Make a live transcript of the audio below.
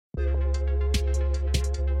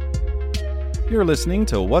You're listening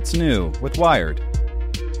to What's New with Wired.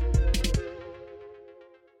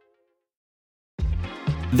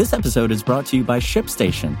 This episode is brought to you by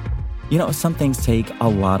ShipStation. You know, some things take a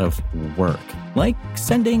lot of work, like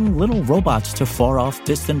sending little robots to far-off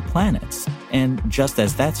distant planets. And just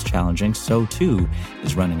as that's challenging, so too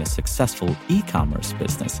is running a successful e-commerce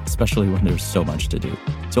business, especially when there's so much to do.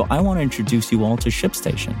 So I want to introduce you all to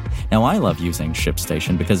ShipStation. Now, I love using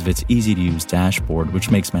ShipStation because of its easy-to-use dashboard,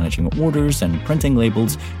 which makes managing orders and printing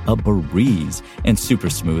labels a breeze and super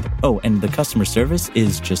smooth. Oh, and the customer service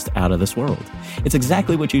is just out of this world. It's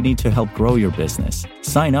exactly what you need to help grow your business.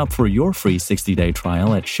 Sign up for your free 60-day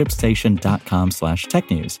trial at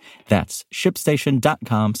shipstation.com/technews. That's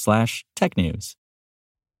shipstation.com/technews.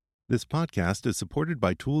 This podcast is supported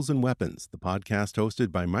by Tools and Weapons, the podcast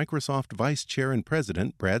hosted by Microsoft Vice Chair and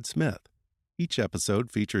President Brad Smith. Each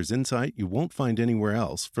episode features insight you won't find anywhere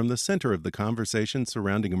else from the center of the conversation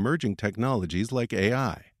surrounding emerging technologies like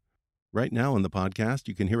AI. Right now on the podcast,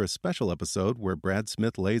 you can hear a special episode where Brad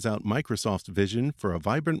Smith lays out Microsoft's vision for a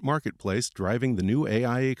vibrant marketplace driving the new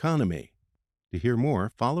AI economy. To hear more,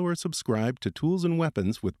 follow or subscribe to Tools and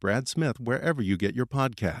Weapons with Brad Smith wherever you get your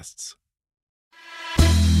podcasts.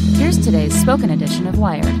 Here's today's spoken edition of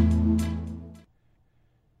Wired.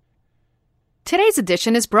 Today's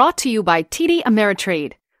edition is brought to you by TD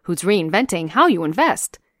Ameritrade, who's reinventing how you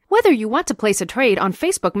invest. Whether you want to place a trade on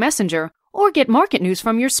Facebook Messenger or get market news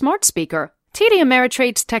from your smart speaker, TD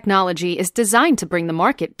Ameritrade's technology is designed to bring the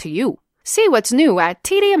market to you. See what's new at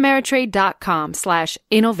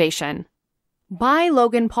tdameritrade.com/innovation. By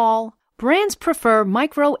Logan Paul, Brands Prefer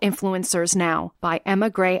Micro-Influencers Now by Emma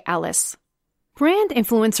Gray Ellis. Brand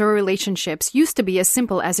influencer relationships used to be as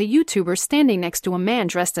simple as a YouTuber standing next to a man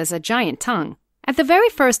dressed as a giant tongue. At the very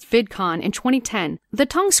first Vidcon in 2010, the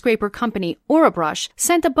tongue scraper company Orabrush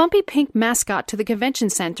sent a bumpy pink mascot to the convention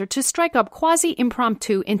center to strike up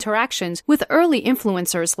quasi-impromptu interactions with early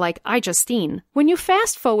influencers like iJustine. When you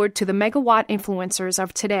fast forward to the megawatt influencers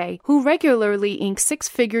of today, who regularly ink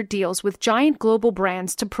six-figure deals with giant global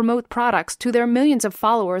brands to promote products to their millions of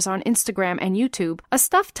followers on Instagram and YouTube, a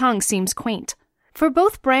stuffed tongue seems quaint. For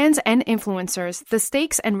both brands and influencers, the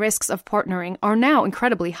stakes and risks of partnering are now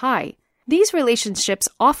incredibly high. These relationships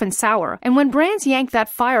often sour, and when brands yank that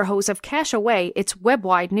fire hose of cash away, it's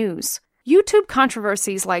web-wide news. YouTube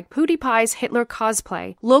controversies like PewDiePie's Hitler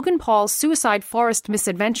cosplay, Logan Paul's Suicide Forest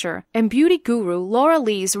misadventure, and beauty guru Laura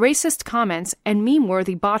Lee's racist comments and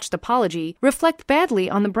meme-worthy botched apology reflect badly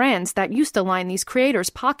on the brands that used to line these creators'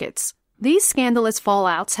 pockets. These scandalous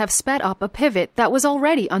fallouts have sped up a pivot that was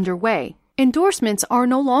already underway. Endorsements are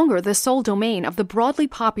no longer the sole domain of the broadly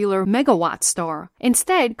popular megawatt star.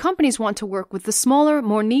 Instead, companies want to work with the smaller,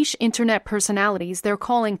 more niche internet personalities they're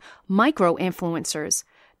calling micro-influencers.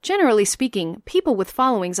 Generally speaking, people with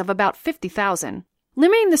followings of about 50,000.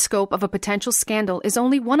 Limiting the scope of a potential scandal is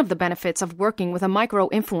only one of the benefits of working with a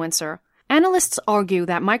micro-influencer. Analysts argue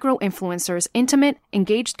that micro-influencers' intimate,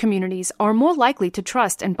 engaged communities are more likely to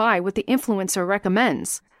trust and buy what the influencer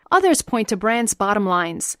recommends. Others point to brands' bottom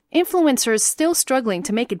lines. Influencers still struggling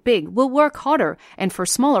to make it big will work harder and for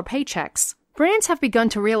smaller paychecks. Brands have begun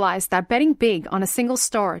to realize that betting big on a single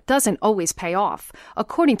star doesn't always pay off,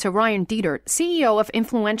 according to Ryan Dietert, CEO of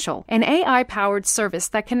Influential, an AI-powered service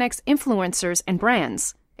that connects influencers and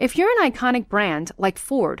brands. If you're an iconic brand, like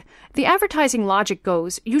Ford, the advertising logic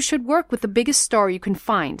goes you should work with the biggest star you can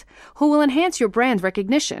find, who will enhance your brand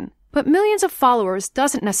recognition. But millions of followers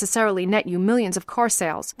doesn't necessarily net you millions of car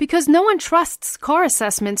sales, because no one trusts car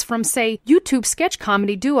assessments from, say, YouTube sketch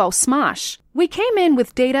comedy duo Smosh. We came in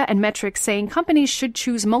with data and metrics saying companies should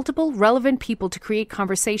choose multiple relevant people to create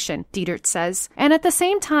conversation, Dietert says. And at the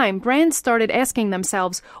same time, brands started asking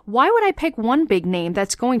themselves, why would I pick one big name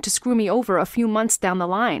that's going to screw me over a few months down the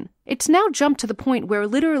line? It's now jumped to the point where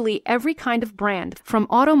literally every kind of brand, from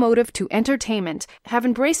automotive to entertainment, have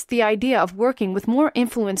embraced the idea of working with more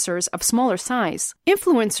influencers of smaller size.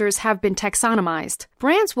 Influencers have been taxonomized.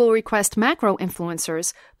 Brands will request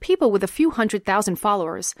macro-influencers, people with a few 100,000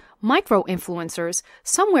 followers, micro-influencers,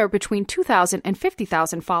 somewhere between 2,000 and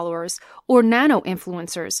 50,000 followers, or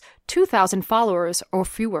nano-influencers, 2,000 followers or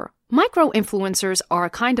fewer. Micro-influencers are a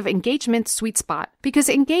kind of engagement sweet spot, because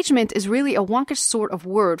engagement is really a wonkish sort of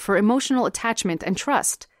word for emotional attachment and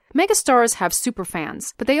trust. Megastars have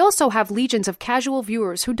superfans, but they also have legions of casual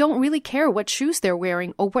viewers who don't really care what shoes they're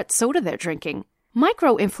wearing or what soda they're drinking.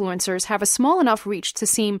 Micro-influencers have a small enough reach to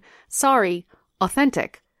seem,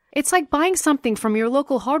 authentic. It's like buying something from your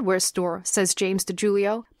local hardware store, says James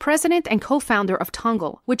DiGiulio, president and co-founder of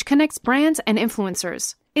Tongle, which connects brands and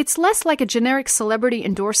influencers. It's less like a generic celebrity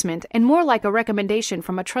endorsement and more like a recommendation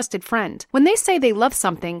from a trusted friend. When they say they love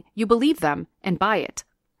something, you believe them and buy it.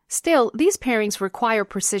 Still, these pairings require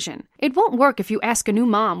precision. It won't work if you ask a new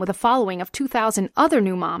mom with a following of 2,000 other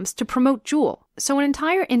new moms to promote Jewel. So an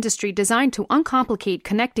entire industry designed to uncomplicate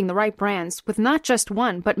connecting the right brands with not just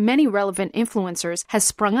one but many relevant influencers has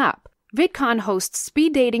sprung up. Vidcon hosts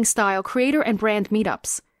speed dating style creator and brand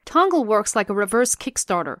meetups. Tongle works like a reverse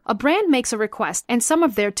Kickstarter. A brand makes a request and some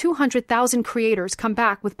of their 200,000 creators come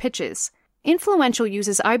back with pitches. Influential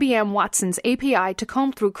uses IBM Watson's API to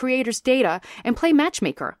comb through creators' data and play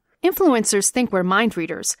matchmaker. Influencers think we're mind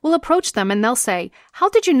readers. We'll approach them and they'll say, "How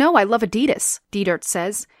did you know I love Adidas?" Dietert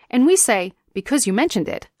says. And we say, "Because you mentioned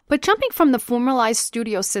it." But jumping from the formalized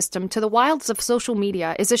studio system to the wilds of social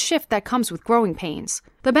media is a shift that comes with growing pains.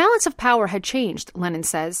 The balance of power had changed, Lennon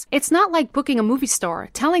says. It's not like booking a movie star,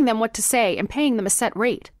 telling them what to say and paying them a set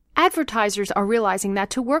rate. Advertisers are realizing that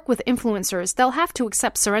to work with influencers, they'll have to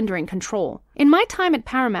accept surrendering control. In my time at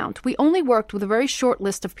Paramount, we only worked with a very short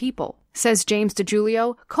list of people, says James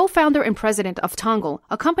DiGiulio, co-founder and president of Tongle,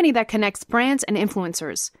 a company that connects brands and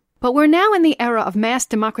influencers. But we're now in the era of mass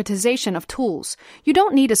democratization of tools. You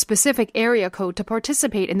don't need a specific area code to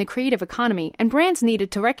participate in the creative economy, and brands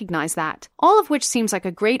needed to recognize that. All of which seems like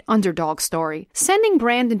a great underdog story, sending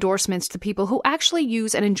brand endorsements to people who actually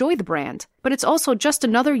use and enjoy the brand. But it's also just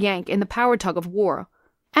another yank in the power tug of war.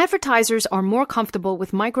 Advertisers are more comfortable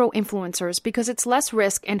with micro-influencers because it's less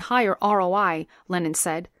risk and higher ROI, Lennon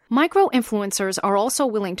said. Micro-influencers are also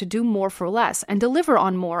willing to do more for less and deliver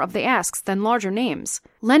on more of the asks than larger names.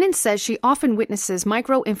 Lennon says she often witnesses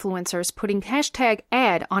micro-influencers putting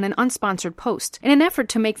 #ad on an unsponsored post in an effort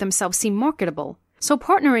to make themselves seem marketable. So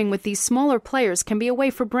partnering with these smaller players can be a way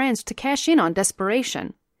for brands to cash in on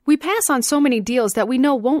desperation. We pass on so many deals that we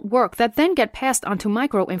know won't work that then get passed on to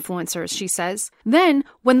micro-influencers, she says. Then,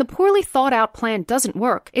 when the poorly thought-out plan doesn't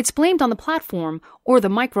work, it's blamed on the platform or the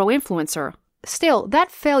micro-influencer. Still,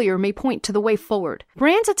 that failure may point to the way forward.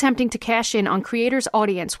 Brands attempting to cash in on creators'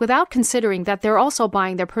 audience without considering that they're also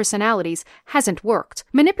buying their personalities hasn't worked.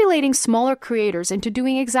 Manipulating smaller creators into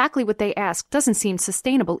doing exactly what they ask doesn't seem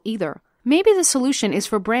sustainable either. Maybe the solution is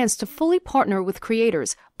for brands to fully partner with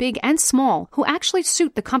creators, big and small, who actually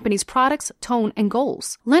suit the company's products, tone, and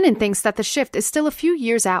goals. Lennon thinks that the shift is still a few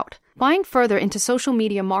years out. Buying further into social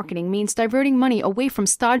media marketing means diverting money away from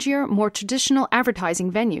stodgier, more traditional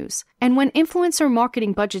advertising venues. And when influencer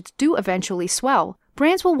marketing budgets do eventually swell,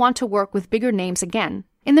 brands will want to work with bigger names again.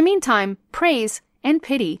 In the meantime, praise and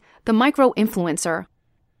pity the micro-influencer.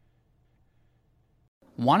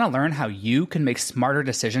 Want to learn how you can make smarter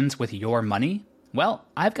decisions with your money? Well,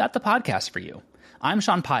 I've got the podcast for you. I'm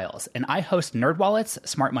Sean Piles, and I host NerdWallet's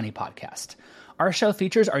Smart Money Podcast. Our show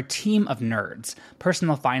features our team of nerds,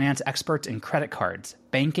 personal finance experts in credit cards,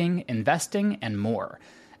 banking, investing, and more.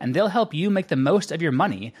 And they'll help you make the most of your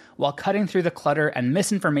money while cutting through the clutter and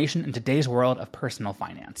misinformation in today's world of personal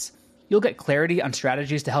finance. You'll get clarity on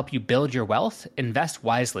strategies to help you build your wealth, invest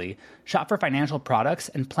wisely, shop for financial products,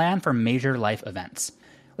 and plan for major life events.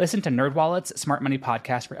 Listen to NerdWallet's Smart Money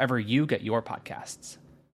Podcast wherever you get your podcasts.